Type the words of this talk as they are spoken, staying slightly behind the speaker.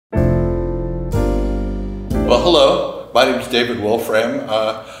Well, hello. My name is David Wolfram.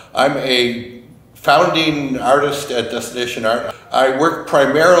 I'm a founding artist at Destination Art. I work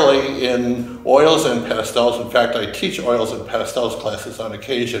primarily in oils and pastels. In fact, I teach oils and pastels classes on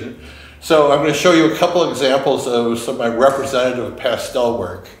occasion. So I'm going to show you a couple examples of some of my representative pastel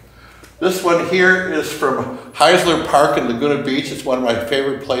work. This one here is from Heisler Park in Laguna Beach. It's one of my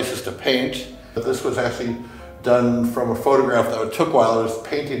favorite places to paint. This was actually done from a photograph that I took while I was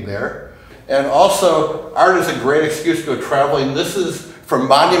painting there. And also, art is a great excuse to go traveling. This is from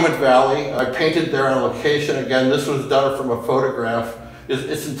Monument Valley. I painted there on location. Again, this was done from a photograph.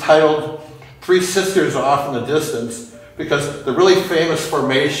 It's entitled Three Sisters Off in the Distance, because the really famous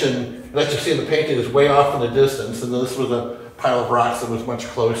formation that you see in the painting is way off in the distance, and this was a pile of rocks that was much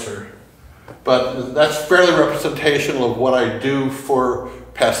closer. But that's fairly representational of what I do for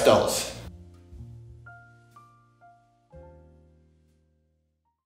pastels.